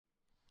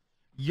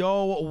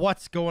Yo,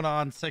 what's going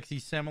on, sexy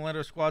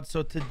Simulator Squad?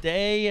 So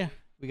today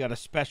we got a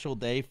special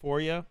day for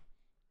you.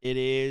 It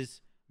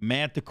is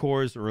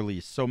Manticore's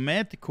release. So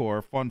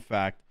Manticore, fun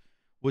fact,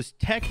 was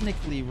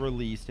technically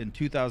released in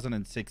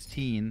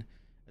 2016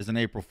 as an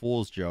April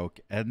Fool's joke,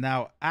 and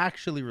now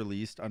actually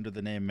released under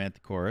the name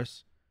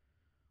Manticoras.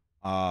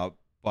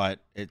 But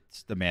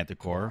it's the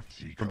Manticore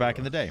from back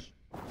in the day.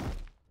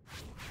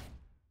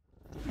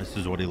 This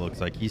is what he looks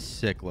like. He's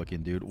sick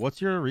looking, dude. What's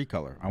your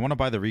recolor? I want to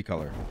buy the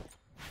recolor.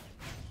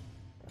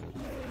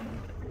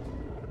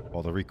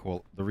 Oh, the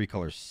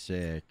recolor's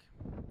sick.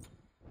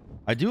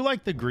 I do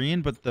like the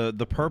green, but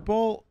the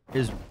purple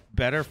is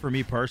better for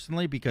me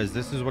personally because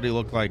this is what he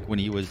looked like when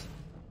he was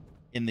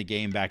in the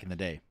game back in the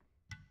day.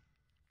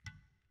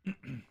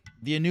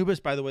 The Anubis,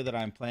 by the way, that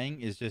I'm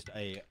playing is just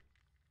a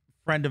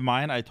friend of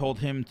mine. I told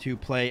him to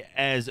play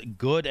as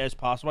good as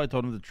possible. I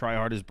told him to try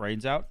hard his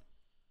brains out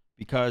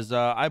because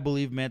I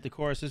believe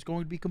Manticoras is going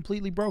to be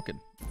completely broken.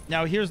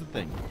 Now, here's the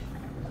thing.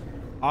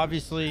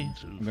 Obviously,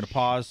 I'm going to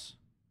pause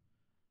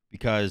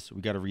because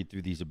we got to read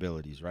through these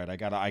abilities, right? I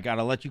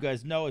gotta let you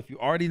guys know. If you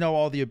already know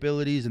all the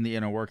abilities and the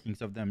inner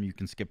workings of them, you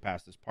can skip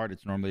past this part.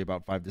 It's normally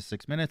about 5 to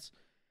 6 minutes.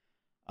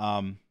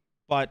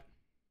 But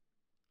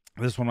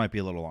this one might be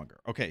a little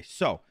longer. Okay,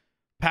 so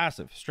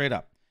passive, straight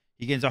up.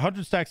 He gains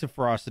 100 stacks of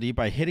ferocity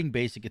by hitting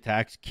basic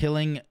attacks,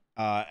 killing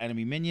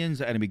enemy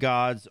minions, enemy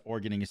gods, or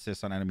getting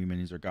assists on enemy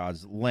minions or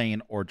gods,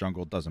 lane or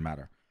jungle, doesn't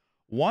matter.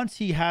 Once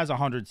he has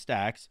 100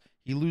 stacks,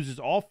 he loses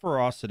all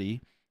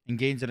ferocity and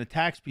gains an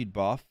attack speed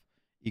buff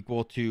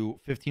equal to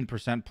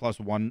 15% plus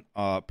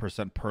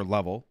 1% per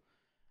level.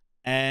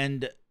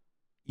 And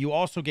you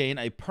also gain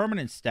a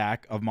permanent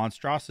stack of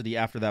monstrosity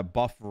after that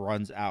buff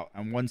runs out.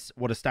 And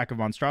what a stack of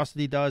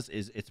monstrosity does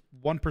is it's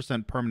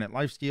 1% permanent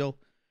lifesteal,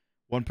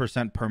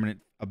 1%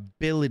 permanent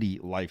ability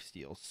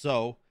lifesteal.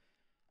 So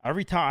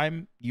every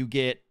time you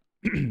get,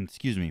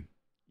 excuse me,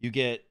 you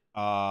get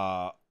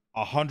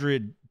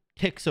 100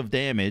 ticks of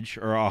damage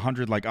or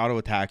 100 like auto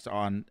attacks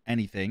on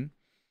anything,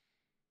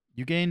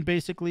 you gain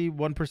basically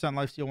 1%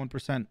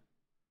 lifesteal,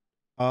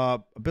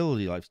 1%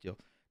 ability lifesteal.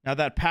 Now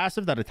that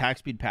passive, that attack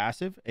speed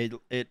passive,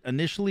 it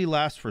initially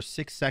lasts for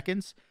 6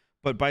 seconds,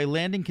 but by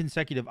landing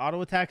consecutive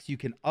auto attacks, you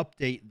can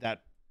update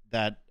that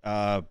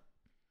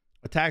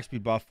attack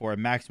speed buff for a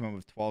maximum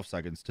of 12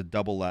 seconds to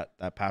double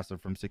that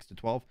passive from 6 to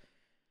 12.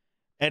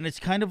 And it's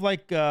kind of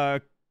like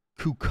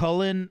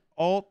Kukulkan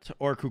ult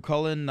or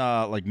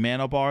Kukulkan like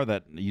mana bar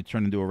that you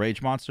turn into a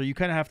rage monster. You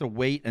kind of have to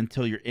wait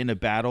until you're in a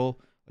battle,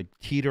 like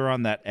teeter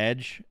on that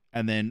edge,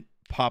 and then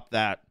pop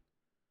that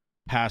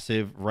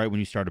passive right when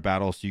you start a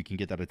battle so you can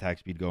get that attack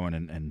speed going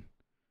and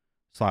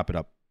slap it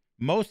up.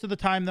 Most of the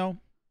time, though,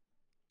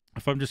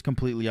 if I'm just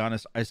completely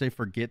honest, I say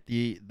forget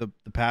the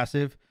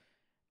passive,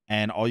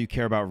 and all you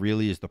care about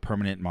really is the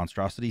permanent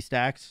monstrosity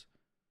stacks.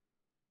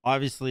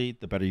 Obviously,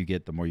 the better you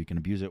get, the more you can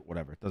abuse it,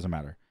 whatever. It doesn't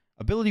matter.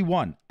 Ability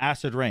 1,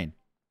 Acid Rain.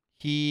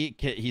 He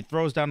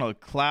throws down a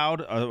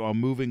cloud, a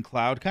moving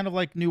cloud, kind of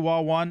like New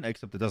Wall 1,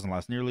 except it doesn't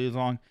last nearly as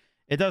long.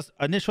 It does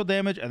initial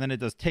damage, and then it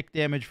does tick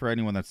damage for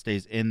anyone that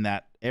stays in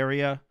that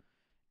area.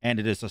 And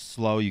it is a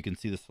slow. You can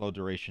see the slow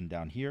duration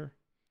down here.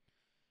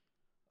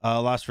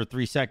 Lasts for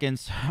 3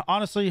 seconds.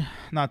 Honestly,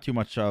 not too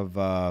much of...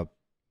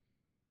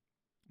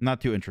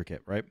 not too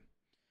intricate, right?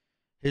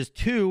 His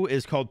 2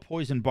 is called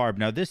Poison Barb.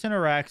 Now, this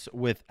interacts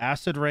with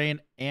Acid Rain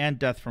and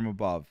Death from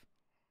Above.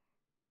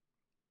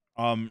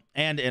 And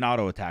an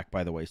auto attack,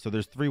 by the way. So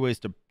there's 3 ways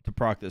to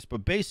proc this.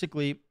 But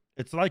basically,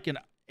 it's like an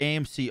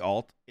AMC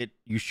ult.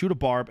 You shoot a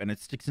barb and it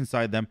sticks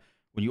inside them.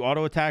 When you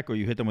auto attack or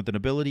you hit them with an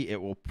ability,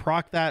 it will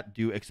proc that,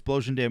 do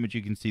explosion damage.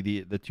 You can see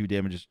the 2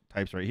 damage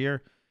types right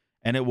here.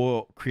 And it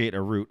will create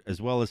a root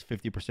as well as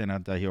 50%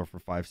 anti-heal for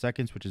 5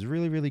 seconds, which is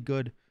really, really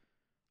good.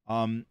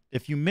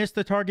 If you miss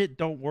the target,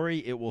 don't worry.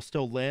 It will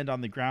still land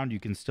on the ground. You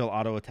can still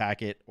auto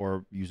attack it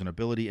or use an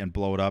ability and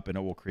blow it up, and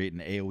it will create an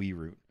AoE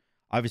root.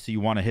 Obviously, you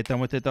want to hit them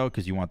with it, though,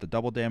 because you want the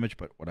double damage,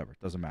 but whatever.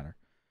 It doesn't matter.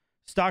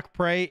 Stock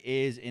Prey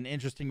is an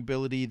interesting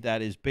ability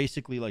that is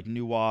basically like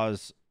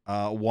Nuwa's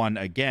 1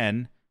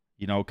 again.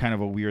 You know, kind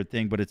of a weird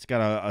thing, but it's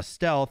got a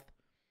stealth.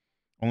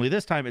 Only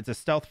this time, it's a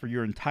stealth for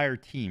your entire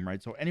team,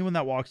 right? So anyone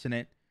that walks in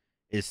it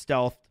is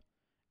stealthed,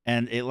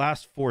 and it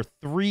lasts for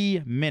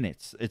 3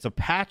 minutes. It's a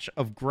patch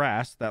of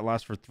grass that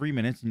lasts for 3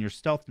 minutes, and you're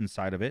stealthed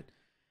inside of it.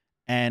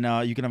 And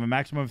you can have a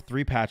maximum of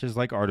 3 patches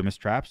like Artemis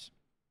traps.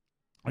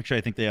 Actually,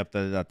 I think they upped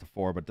that to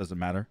 4, but it doesn't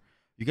matter.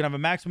 You can have a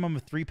maximum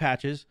of 3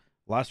 patches,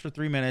 lasts for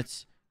 3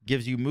 minutes,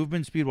 gives you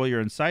movement speed while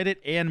you're inside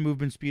it, and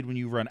movement speed when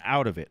you run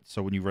out of it.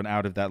 So when you run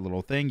out of that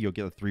little thing, you'll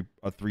get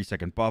a 3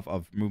 second buff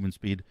of movement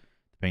speed,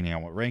 depending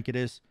on what rank it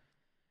is.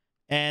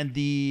 And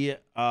the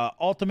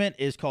ultimate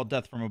is called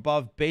Death from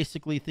Above.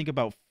 Basically, think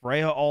about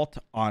Freya ult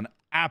on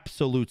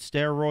absolute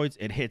steroids.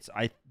 It hits,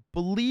 I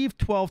believe,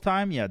 12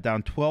 times. Yeah,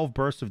 down 12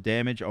 bursts of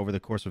damage over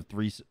the course of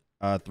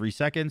 3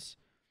 seconds.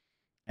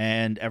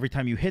 And every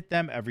time you hit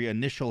them, every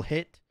initial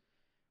hit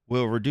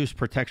will reduce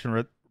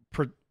protection,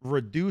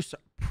 reduce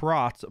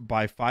prots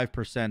by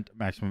 5%,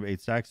 maximum of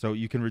 8 stacks. So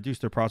you can reduce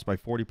their prots by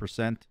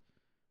 40%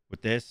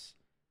 with this.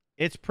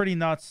 It's pretty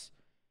nuts.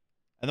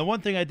 And the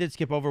one thing I did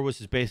skip over was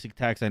his basic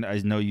attacks. I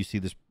know you see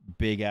this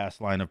big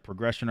ass line of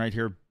progression right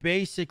here.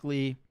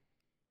 Basically,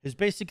 his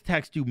basic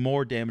attacks do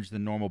more damage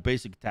than normal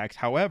basic attacks.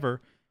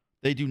 However,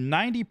 they do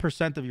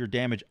 90% of your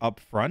damage up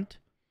front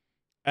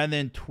and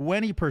then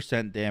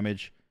 20%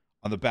 damage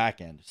on the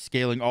back end,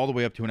 scaling all the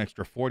way up to an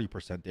extra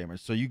 40%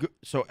 damage.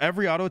 So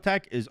every auto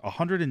attack is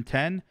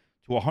 110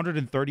 to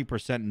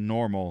 130%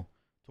 normal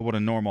to what a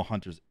normal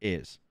hunter's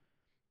is.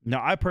 Now,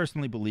 I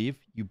personally believe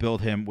you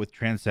build him with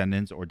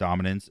Transcendence or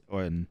Dominance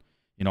and,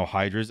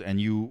 Hydras,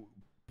 and you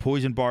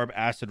Poison Barb,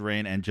 Acid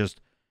Rain, and just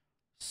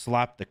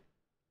slap the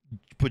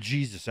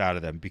bejesus out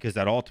of them, because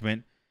that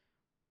ultimate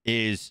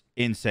is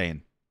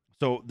insane.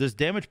 So this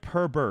damage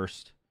per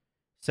burst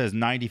says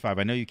 95.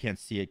 I know you can't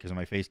see it because of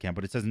my face cam,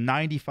 but it says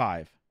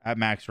 95 at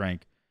max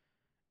rank.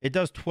 It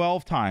does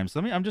 12 times.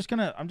 I'm just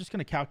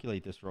gonna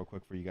calculate this real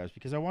quick for you guys,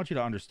 because I want you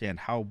to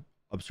understand how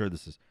absurd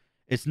this is.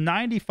 It's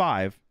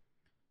 95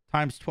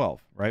 times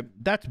 12, right?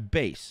 That's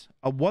base.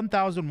 A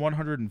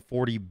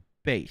 1,140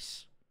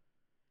 base.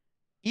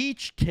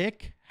 Each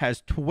tick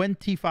has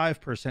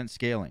 25%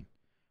 scaling,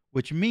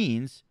 which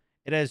means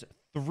it has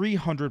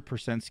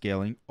 300%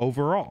 scaling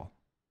overall.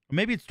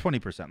 Maybe it's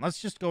 20%.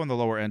 Let's just go on the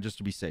lower end just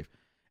to be safe.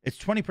 It's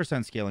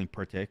 20% scaling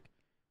per tick.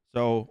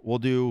 So we'll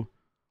do,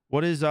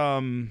 what is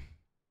 20%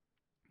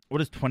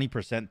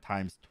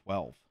 times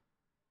 12?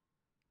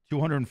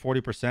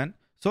 240%.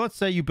 So let's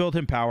say you build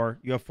him power,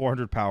 you have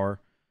 400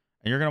 power,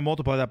 and you're going to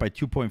multiply that by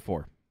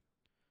 2.4.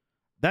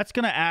 That's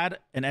going to add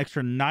an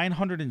extra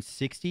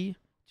 960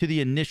 to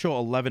the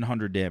initial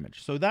 1,100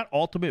 damage. So that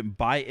ultimate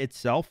by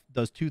itself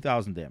does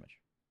 2,000 damage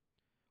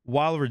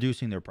while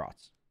reducing their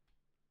prots.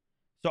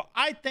 So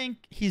I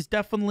think he's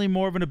definitely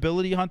more of an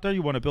ability hunter.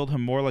 You want to build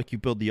him more like you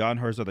build the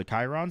Anhurs or the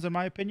Chirons, in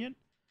my opinion.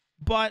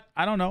 But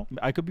I don't know.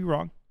 I could be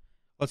wrong.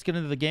 Let's get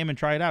into the game and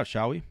try it out,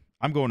 shall we?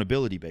 I'm going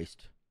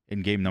ability-based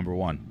in game number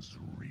 1.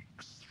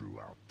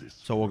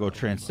 So we'll go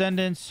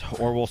Transcendence,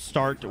 or we'll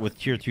start with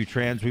Tier 2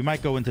 Trans. We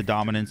might go into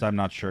Dominance. I'm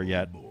not sure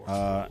yet.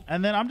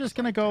 And then I'm just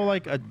going to go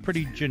like a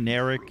pretty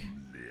generic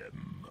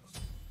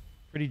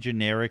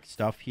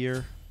stuff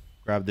here.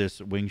 Grab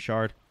this Wing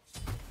Shard.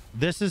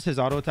 This is his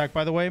auto attack,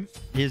 by the way.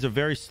 He has a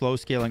very slow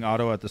scaling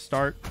auto at the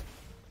start.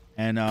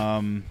 And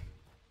I'm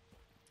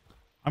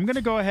going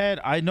to go ahead.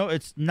 I know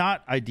it's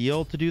not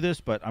ideal to do this,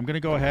 but I'm going to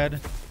go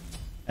ahead.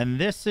 And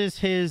this is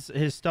his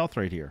stealth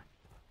right here.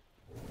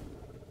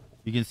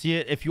 You can see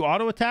it. If you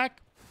auto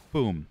attack,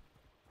 boom.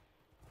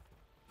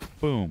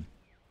 Boom.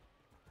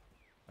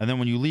 And then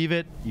when you leave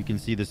it, you can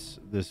see this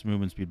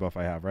movement speed buff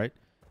I have, right?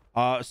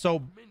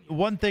 So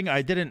one thing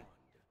I didn't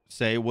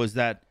say was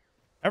that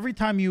every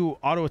time you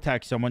auto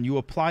attack someone, you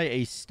apply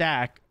a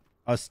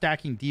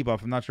stacking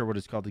debuff. I'm not sure what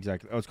it's called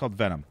exactly. Oh, it's called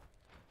Venom.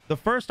 The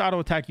first auto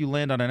attack you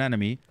land on an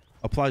enemy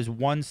applies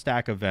 1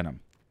 stack of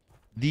Venom.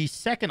 The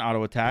second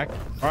auto attack,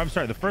 or I'm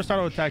sorry, the first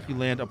auto attack you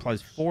land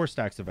applies 4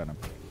 stacks of Venom.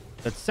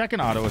 That second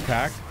auto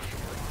attack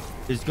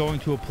is going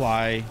to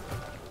apply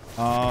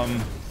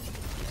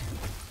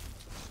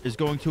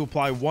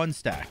 1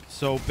 stack.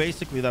 So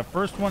basically that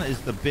first one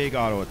is the big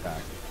auto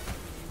attack.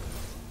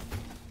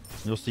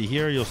 You'll see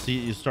here, you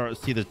see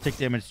the tick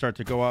damage start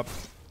to go up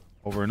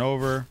over and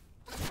over.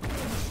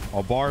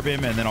 I'll barb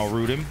him and then I'll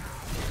root him.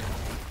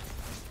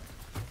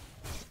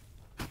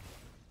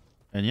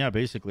 And yeah,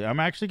 basically I'm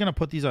actually going to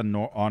put these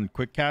on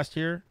quick cast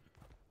here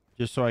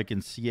just so I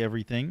can see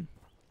everything.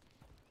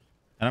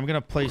 And I'm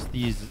going to place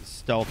these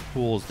stealth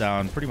pools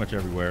down pretty much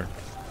everywhere.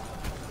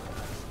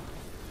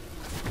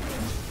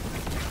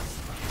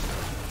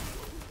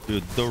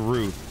 Dude, the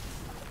root.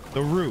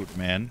 The root,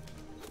 man.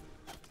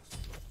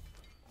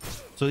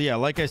 So yeah,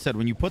 like I said,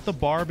 when you put the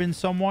barb in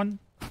someone,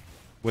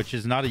 which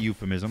is not a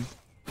euphemism,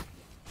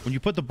 when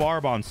you put the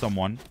barb on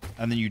someone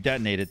and then you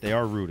detonate it, they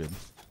are rooted.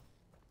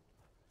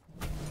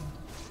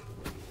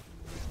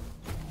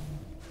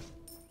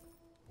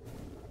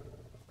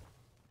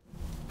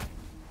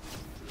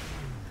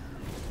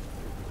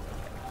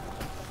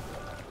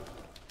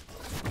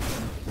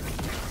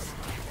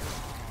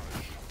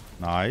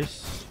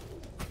 Nice.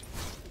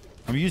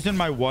 I'm using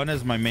my 1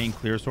 as my main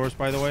clear source,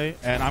 by the way,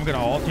 and I'm gonna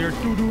ult here.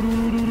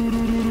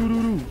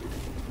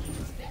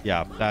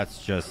 Yeah,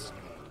 that's just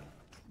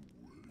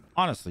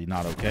honestly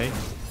not okay.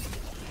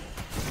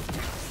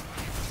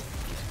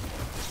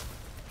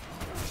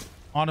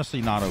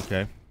 Honestly not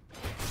okay.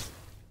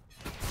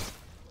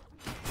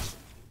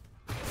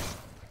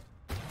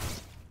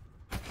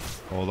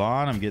 Hold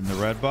on, I'm getting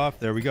the red buff.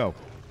 There we go.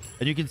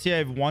 And you can see I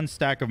have 1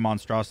 stack of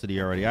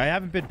monstrosity already. I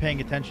haven't been paying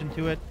attention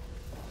to it.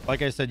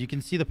 Like I said, you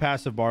can see the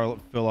passive bar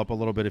fill up a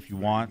little bit if you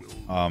want.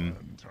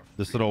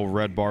 This little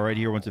red bar right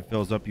here, once it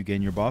fills up, you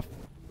gain your buff.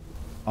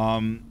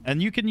 And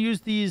you can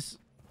use these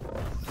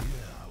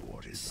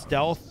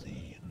stealth,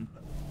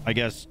 I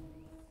guess,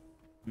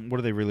 what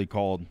are they really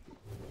called?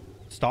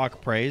 Stock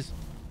praise.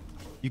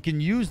 You can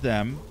use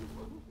them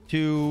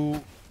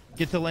to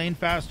get to lane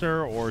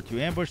faster or to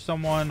ambush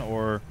someone,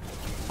 or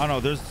I don't know.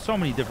 There's so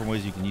many different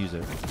ways you can use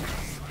it.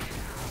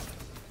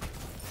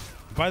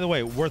 By the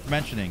way, worth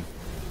mentioning,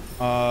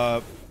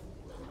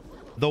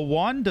 The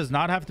one does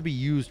not have to be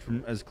used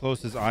from as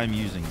close as I'm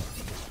using it.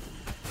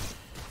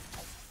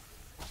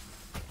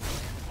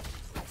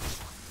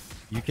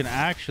 You can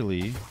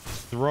actually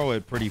throw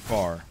it pretty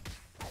far.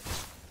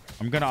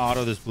 I'm going to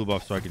auto this blue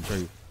buff so I can show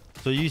you.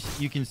 So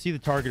you can see the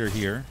targeter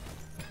here,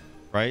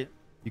 right?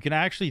 You can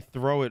actually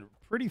throw it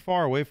pretty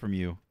far away from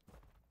you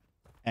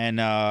and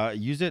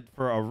use it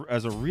for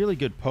as a really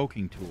good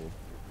poking tool.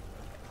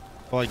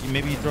 So like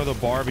maybe you throw the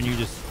barb and you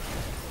just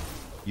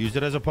use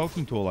it as a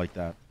poking tool like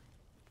that.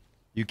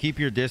 You keep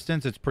your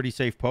distance. It's pretty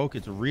safe poke.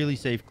 It's a really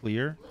safe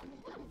clear.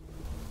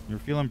 You're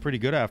feeling pretty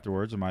good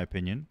afterwards, in my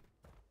opinion.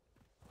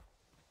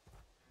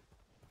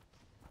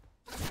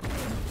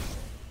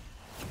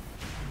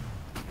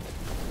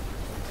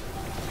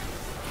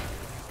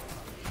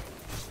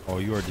 Oh,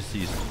 you are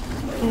deceased.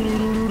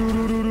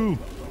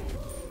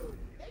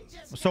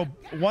 So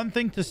one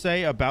thing to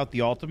say about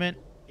the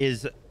ultimate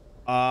is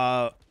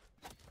it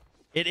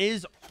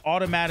is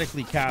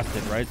automatically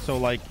casted, right? So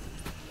like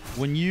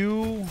when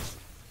you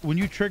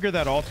trigger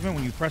that ultimate,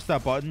 when you press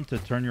that button to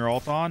turn your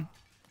ult on,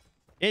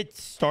 it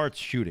starts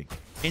shooting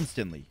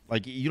instantly.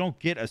 Like you don't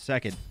get a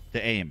second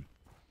to aim.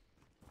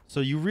 So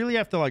you really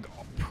have to like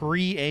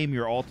pre-aim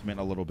your ultimate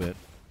a little bit.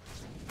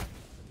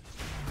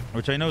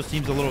 Which I know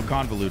seems a little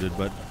convoluted,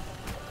 but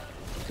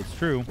it's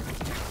true.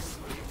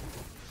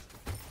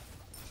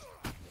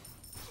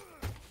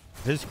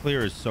 His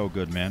clear is so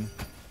good, man.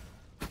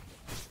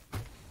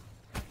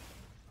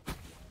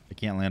 I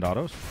can't land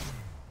autos.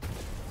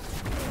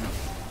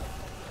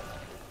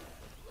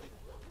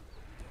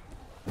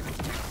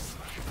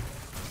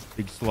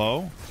 Big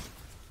slow.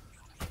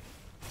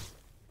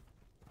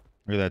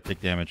 Look at that tick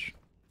damage.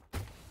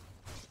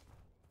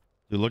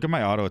 Dude, look at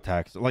my auto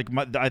attacks. Like,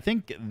 I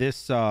think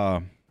this...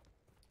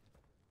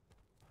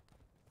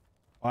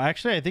 Well,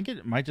 actually, I think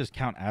it might just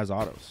count as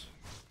autos.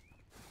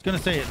 I was going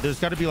to say, there's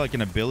got to be like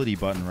an ability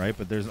button, right?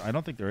 But I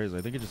don't think there is.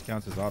 I think it just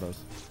counts as autos.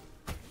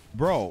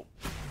 Bro,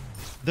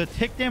 the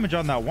tick damage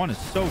on that one is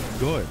so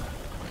good.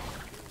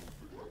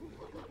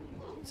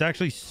 It's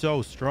actually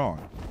so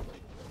strong.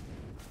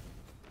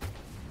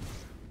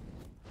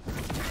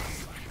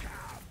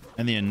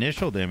 And the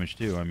initial damage,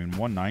 too. I mean,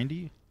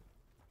 190.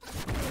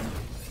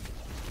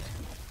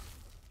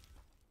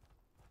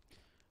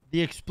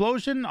 The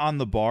explosion on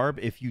the barb,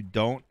 if you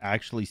don't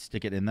actually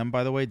stick it in them,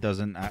 by the way,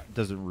 doesn't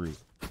root.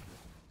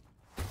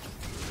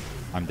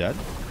 I'm dead.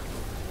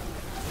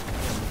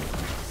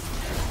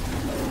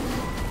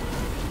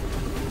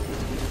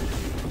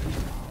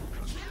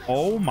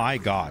 Oh my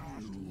god.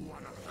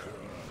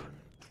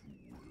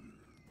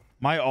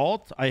 My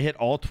ult, I hit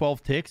all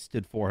 12 ticks,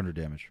 did 400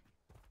 damage.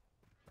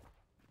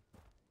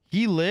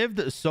 He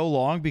lived so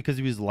long because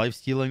he was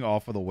life-stealing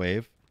off of the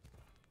wave.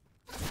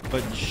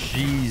 But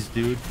jeez,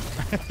 dude.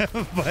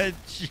 But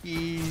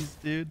jeez,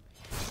 dude.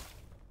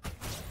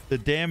 The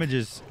damage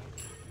is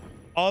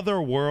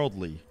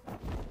otherworldly.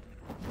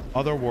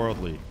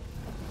 Otherworldly.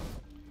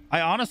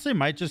 I honestly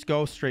might just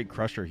go straight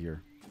Crusher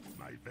here.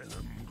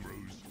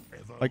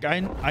 Like,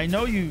 I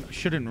know you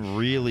shouldn't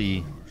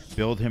really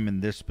build him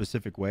in this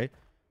specific way,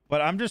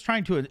 but I'm just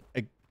trying to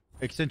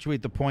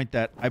accentuate the point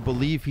that I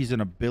believe he's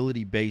an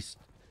ability-based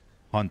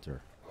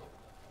hunter.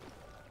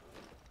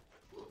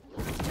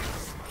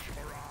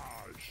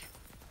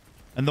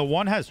 And the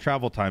one has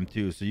travel time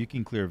too, so you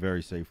can clear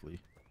very safely.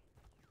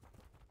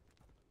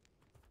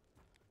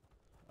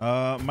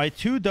 My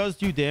 2 does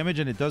do damage,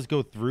 and it does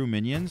go through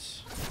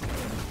minions.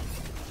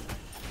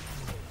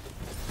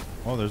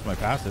 Oh, there's my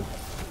passive.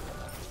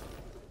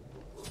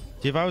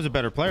 See, if I was a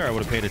better player, I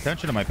would have paid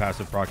attention to my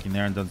passive proccing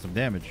there and done some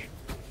damage.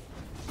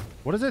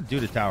 What does it do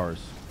to towers?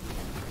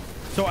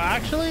 So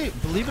actually,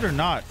 believe it or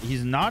not,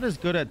 he's not as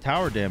good at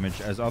tower damage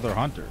as other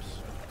hunters.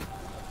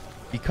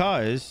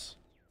 Because...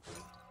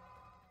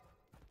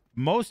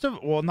 most of,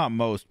 well, not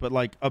most, but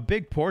like a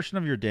big portion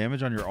of your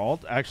damage on your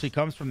ult actually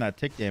comes from that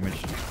tick damage.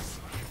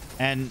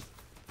 And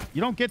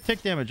you don't get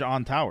tick damage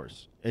on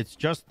towers. It's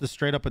just the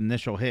straight up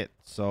initial hit.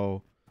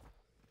 So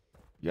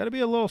you got to be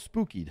a little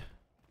spookied.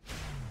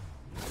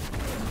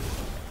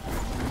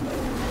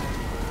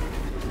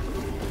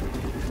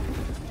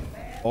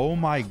 Oh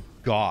my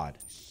god.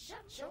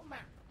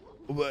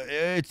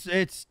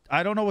 It's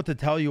I don't know what to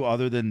tell you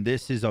other than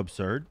this is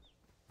absurd.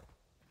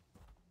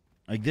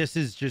 Like, this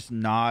is just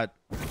not,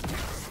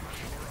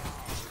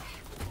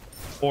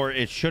 or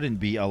it shouldn't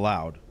be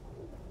allowed.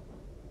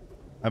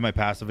 I have my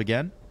passive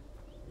again.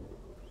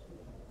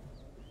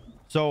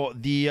 So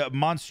the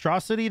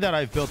monstrosity that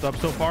I've built up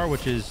so far,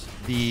 which is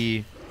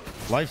the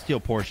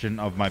lifesteal portion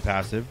of my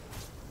passive,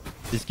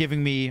 is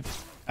giving me,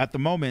 at the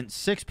moment,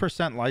 6%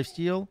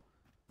 lifesteal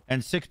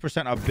and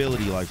 6%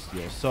 ability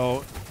lifesteal.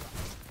 So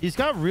he's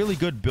got really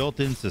good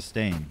built-in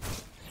sustain.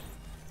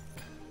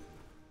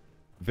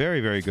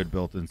 Very, very good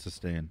built-in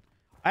sustain.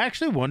 I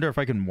actually wonder if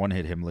I can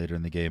one-hit him later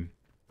in the game.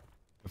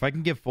 If I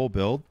can get full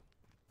build.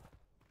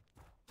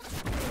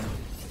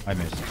 I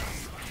missed.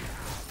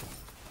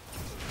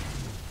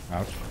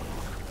 Ouch.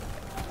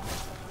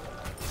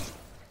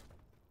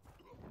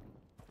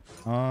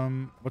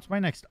 What's my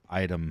next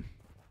item?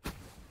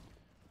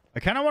 I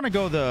kind of want to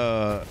go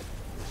the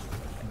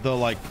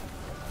like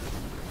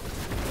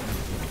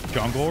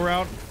jungle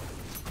route.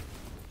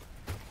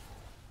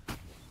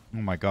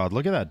 Oh my god,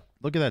 look at that.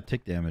 Look at that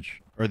tick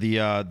damage. Or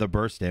the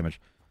burst damage.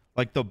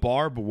 Like the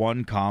Barb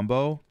 1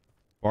 combo.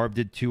 Barb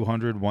did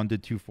 200, 1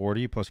 did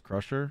 240 plus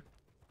Crusher.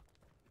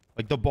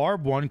 Like the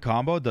Barb 1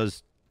 combo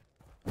does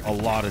a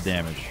lot of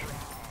damage.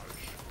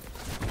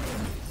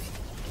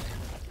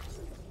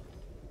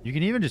 You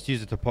can even just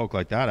use it to poke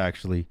like that,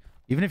 actually.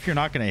 Even if you're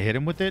not going to hit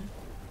him with it,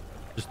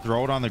 just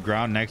throw it on the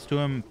ground next to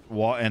him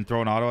and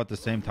throw an auto at the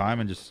same time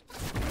and just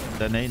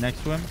detonate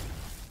next to him.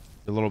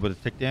 Get a little bit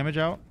of tick damage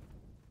out.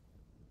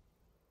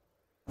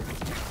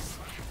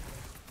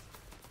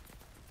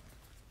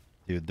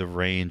 Dude, the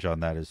range on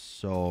that is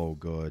so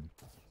good.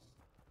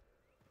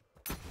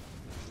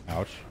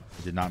 Ouch.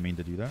 I did not mean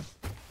to do that.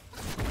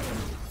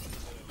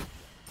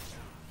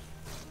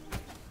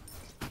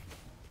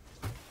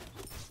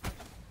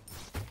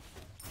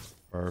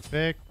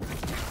 Perfect.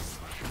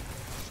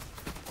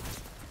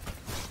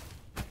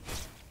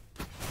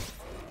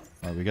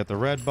 All right, we got the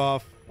red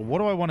buff. What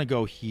do I want to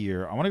go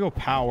here? I want to go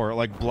power.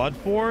 Like Blood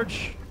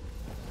Forge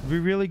would be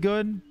really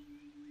good.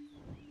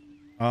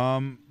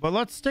 But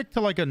let's stick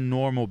to like a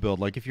normal build.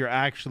 Like if you're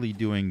actually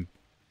doing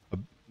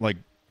like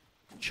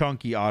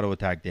chunky auto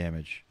attack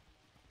damage,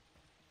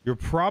 you're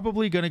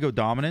probably going to go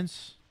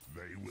dominance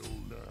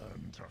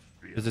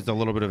because it's a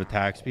little bit of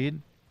attack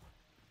speed.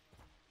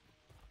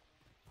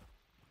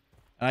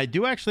 And I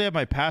do actually have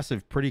my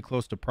passive pretty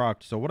close to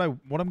proc. So what I'm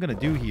going to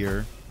do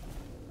here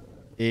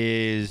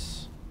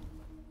is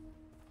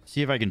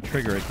see if I can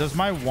trigger it. Does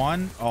my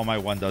one? Oh, my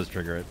one does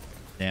trigger it.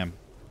 Damn.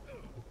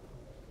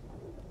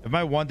 If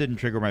my one didn't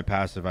trigger my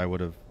passive, I would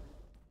have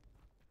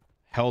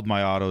held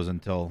my autos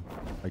until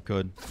I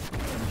could.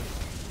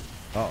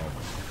 Uh-oh.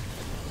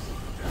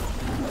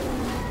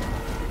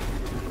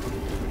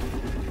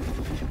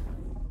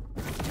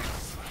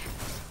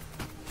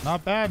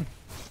 Not bad.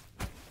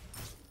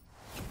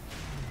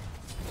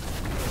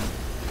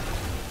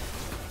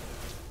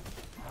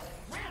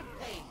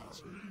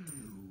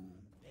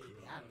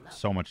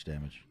 So much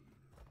damage.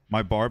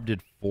 My Barb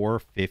did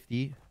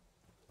 450.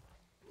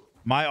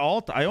 My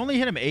ult, I only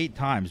hit him 8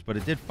 times, but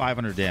it did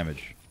 500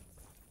 damage.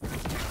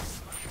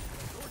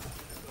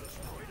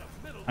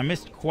 I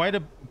missed quite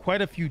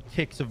a few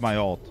ticks of my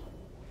ult.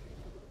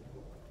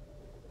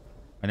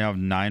 I now have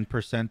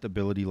 9%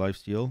 ability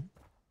lifesteal.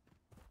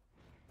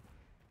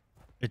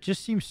 It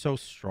just seems so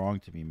strong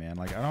to me, man.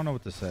 Like, I don't know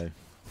what to say.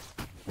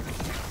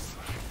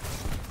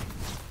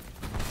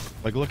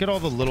 Like, look at all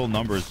the little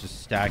numbers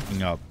just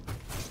stacking up.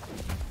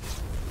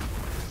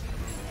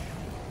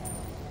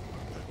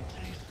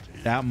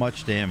 That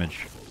much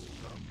damage.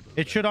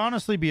 It should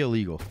honestly be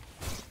illegal.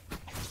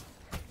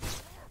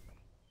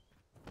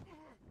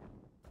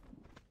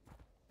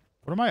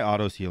 What are my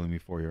autos healing me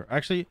for here?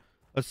 Actually,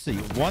 let's see.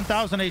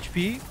 1,000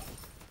 HP.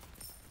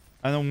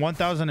 And then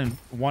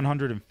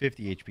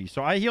 1,150 HP.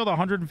 So I healed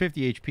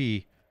 150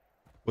 HP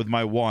with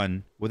my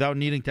one without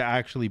needing to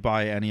actually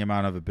buy any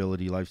amount of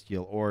ability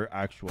lifesteal or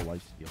actual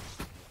lifesteal.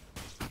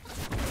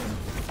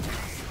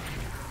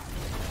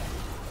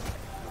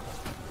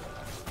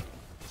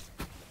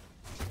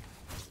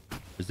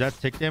 Is that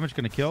tick damage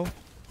going to kill?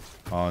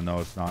 Oh, no,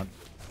 it's not.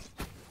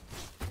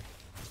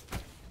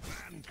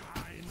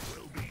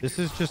 This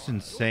is just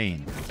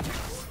insane.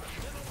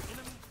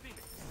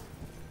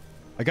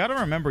 I got to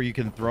remember you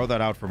can throw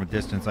that out from a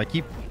distance. I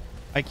keep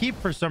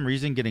for some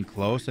reason getting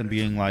close and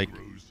being like,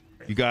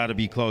 you got to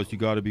be close. You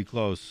got to be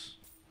close.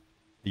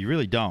 You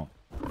really don't.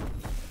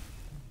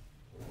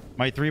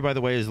 My 3, by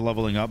the way, is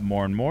leveling up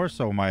more and more.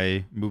 So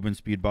my movement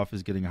speed buff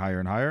is getting higher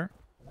and higher.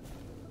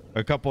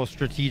 A couple of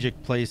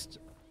strategic placed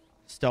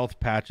stealth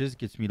patches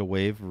gets me to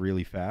wave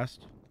really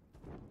fast.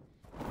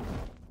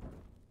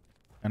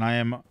 And I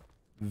am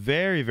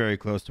very, very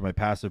close to my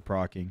passive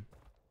proccing.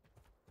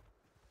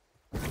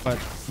 But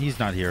he's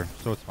not here,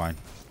 so it's fine.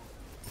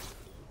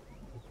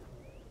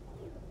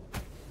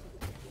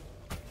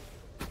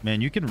 Man,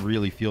 you can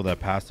really feel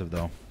that passive,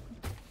 though.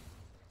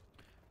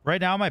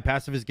 Right now, my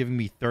passive is giving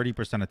me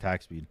 30%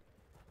 attack speed.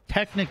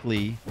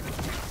 Technically,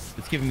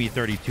 it's giving me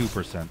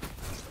 32%.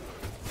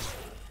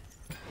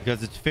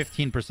 Because it's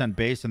 15%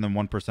 base and then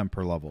 1%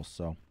 per level,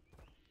 so.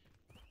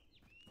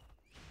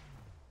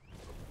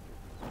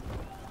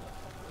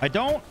 I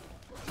don't...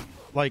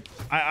 Like,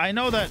 I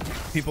know that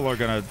people are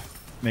going to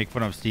make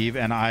fun of Steve,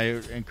 and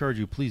I encourage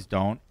you, please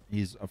don't.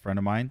 He's a friend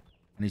of mine,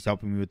 and he's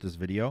helping me with this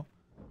video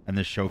and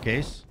this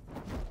showcase.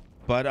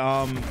 But,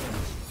 I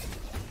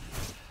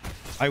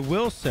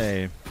will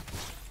say,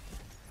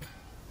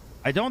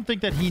 I don't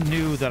think that he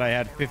knew that I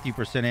had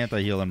 50%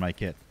 anti-heal in my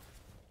kit.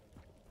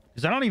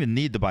 Because I don't even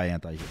need to buy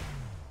anti-heal.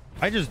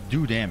 I just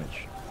do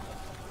damage.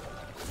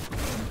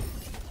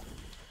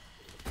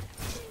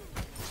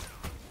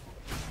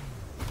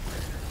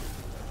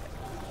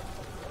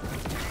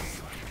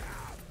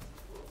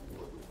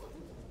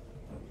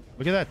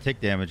 Look at that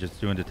tick damage it's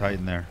doing to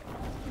Titan there.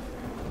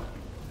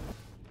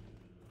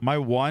 My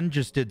one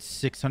just did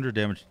 600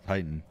 damage to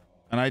Titan.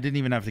 And I didn't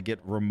even have to get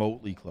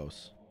remotely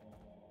close.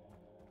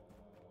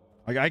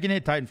 Like, I can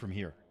hit Titan from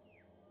here.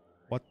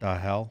 What the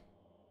hell?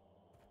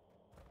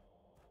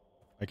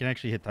 I can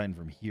actually hit Titan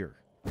from here.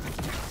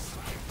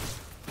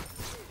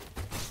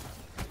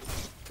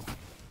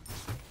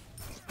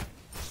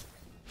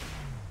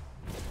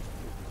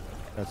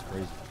 That's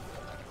crazy.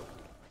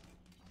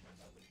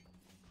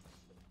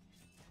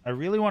 I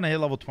really want to hit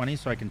level 20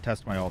 so I can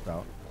test my ult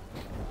out.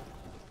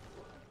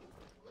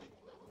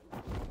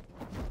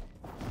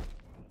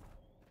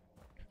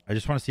 I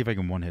just want to see if I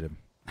can one-hit him.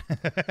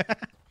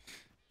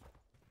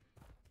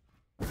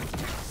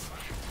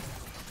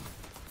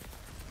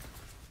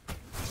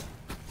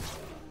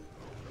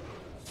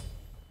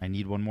 I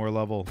need one more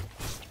level.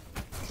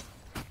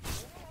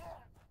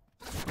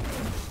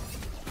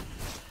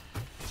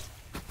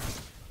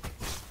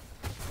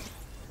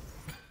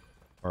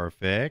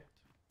 Perfect.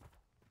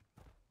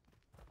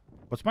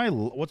 What's my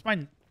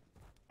I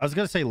was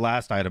gonna say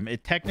last item.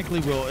 It technically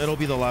it'll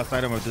be the last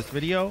item of this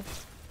video.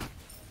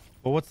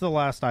 But what's the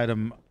last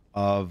item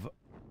of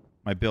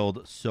my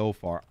build so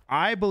far?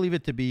 I believe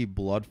it to be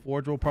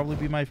Bloodforge will probably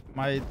be my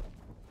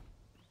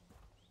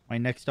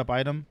next up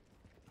item.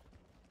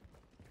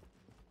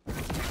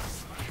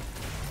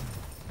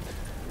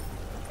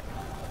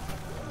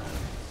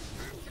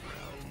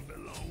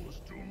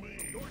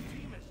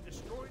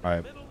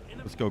 Alright,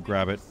 let's go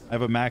grab it. I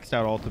have a maxed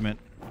out ultimate.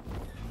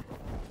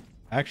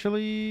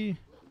 Actually,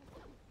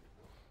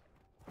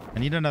 I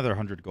need another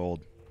 100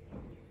 gold.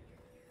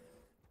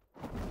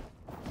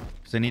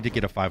 Because I need to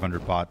get a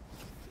 500 pot.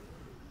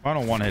 I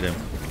don't want to hit him.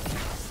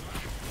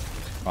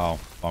 Oh,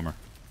 bummer.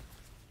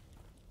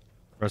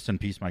 Rest in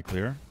peace, my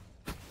clear.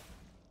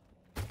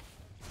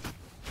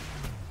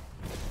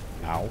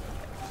 Ow.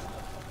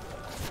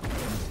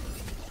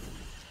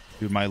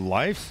 Dude, my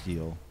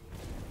lifesteal.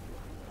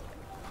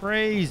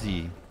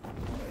 Crazy.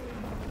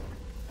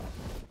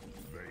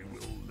 They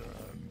will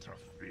learn to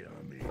fear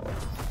me.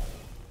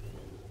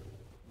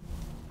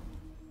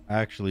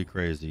 Actually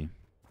crazy.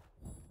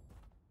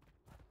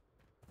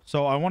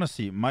 So I want to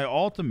see my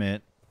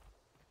ultimate.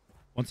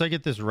 Once I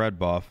get this red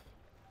buff.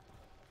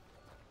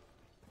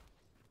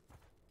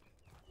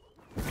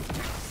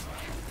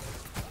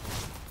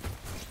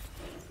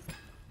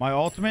 My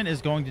ultimate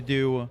is going to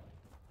do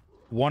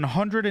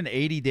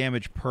 180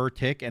 damage per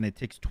tick, and it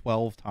ticks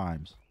 12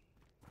 times.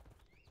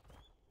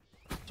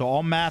 So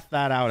I'll math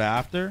that out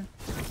after.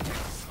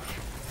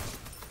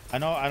 I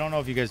don't know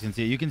if you guys can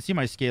see it. You can see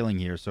my scaling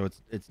here. So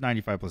it's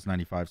 95 plus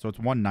 95. So it's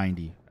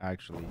 190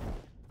 actually.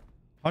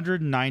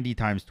 190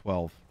 times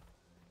 12.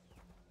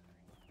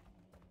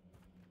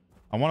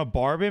 I want to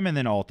barb him and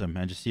then ult him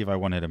and just see if I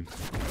one hit him.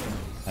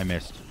 I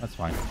missed. That's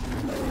fine.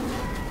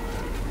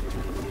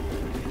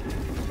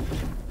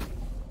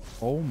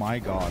 Oh my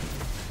god.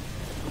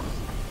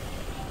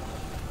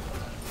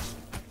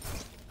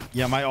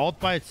 Yeah, my ult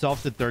by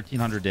itself did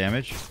 1300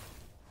 damage.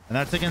 And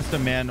that's against a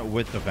man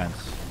with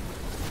defense.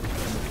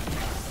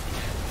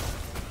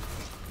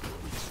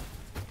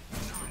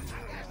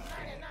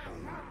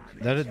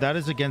 That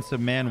is against a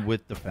man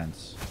with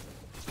defense.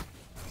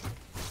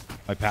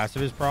 My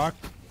passive is proc.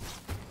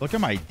 Look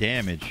at my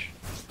damage.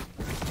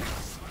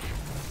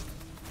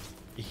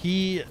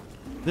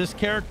 This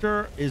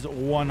character is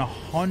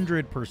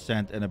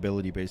 100% an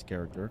ability-based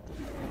character.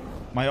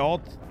 My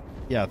ult,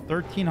 yeah,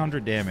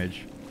 1300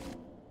 damage.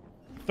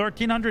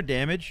 1300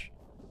 damage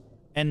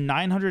and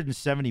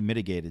 970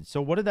 mitigated.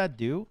 So what did that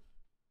do?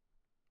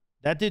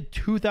 That did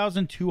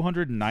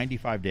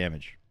 2295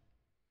 damage.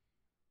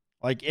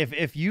 Like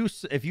if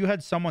you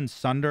had someone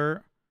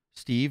sunder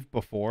Steve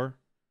before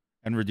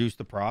and reduce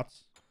the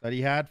prots that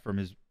he had from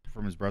his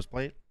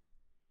breastplate,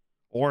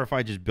 or if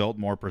I just built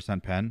more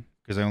percent pen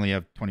because I only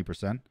have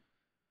 20%,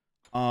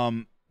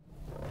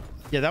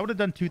 yeah, that would have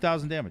done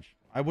 2000 damage.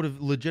 I would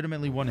have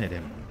legitimately one-hit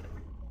him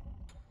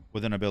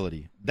with an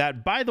ability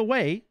that, by the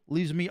way,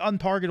 leaves me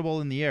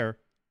untargetable in the air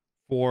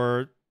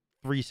for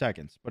 3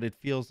 seconds, but it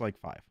feels like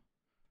 5.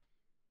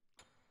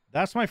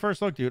 That's my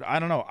first look, dude. I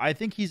don't know. I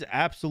think he's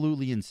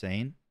absolutely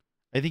insane.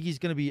 I think he's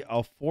going to be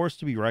a force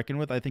to be reckoned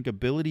with. I think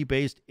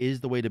ability-based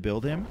is the way to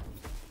build him.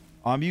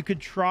 You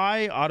could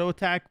try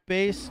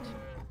auto-attack-based,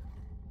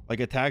 like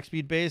attack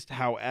speed-based.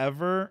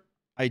 However,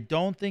 I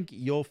don't think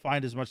you'll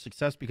find as much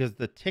success because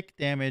the tick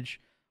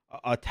damage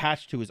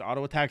attached to his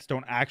auto-attacks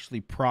don't actually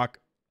proc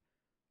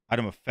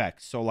item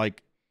effects. So,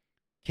 like,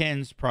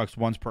 Kins procs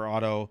once per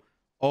auto.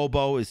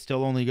 Oboe is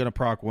still only going to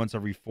proc once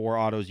every 4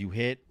 autos you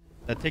hit.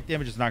 That tick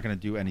damage is not going to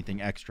do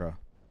anything extra.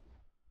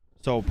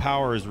 So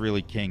power is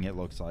really king, it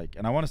looks like.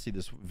 And I want to see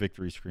this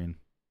victory screen.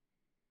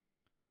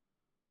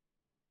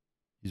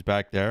 He's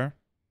back there.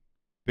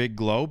 Big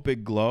glow,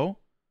 big glow.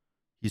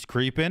 He's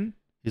creeping.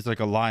 He's like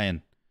a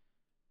lion.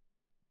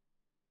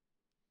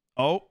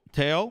 Oh,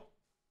 tail.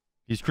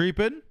 He's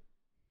creeping.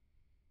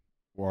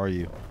 Where are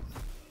you?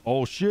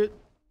 Oh, shit.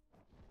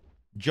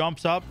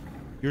 Jumps up.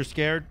 You're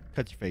scared.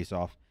 Cuts your face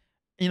off.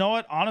 You know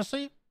what?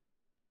 Honestly,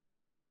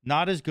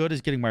 not as good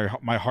as getting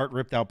my heart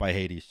ripped out by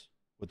Hades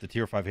with the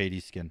tier 5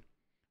 Hades skin,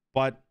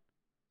 but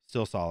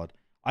still solid.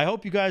 I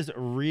hope you guys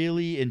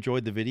really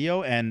enjoyed the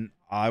video, and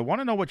I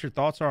want to know what your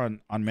thoughts are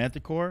on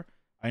Manticore.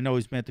 I know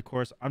he's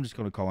Manticoras. I'm just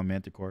going to call him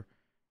Manticore.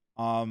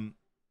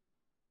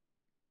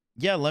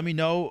 Yeah, let me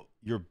know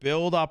your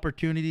build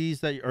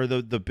opportunities or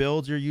the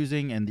builds you're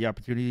using and the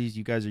opportunities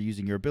you guys are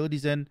using your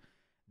abilities in.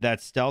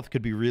 That stealth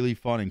could be really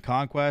fun in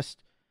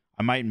Conquest.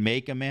 I might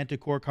make a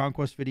Manticore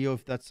Conquest video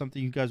if that's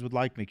something you guys would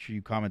like. Make sure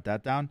you comment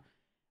that down.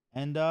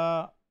 And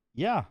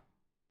yeah,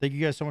 thank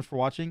you guys so much for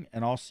watching,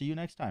 and I'll see you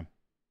next time.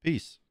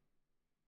 Peace.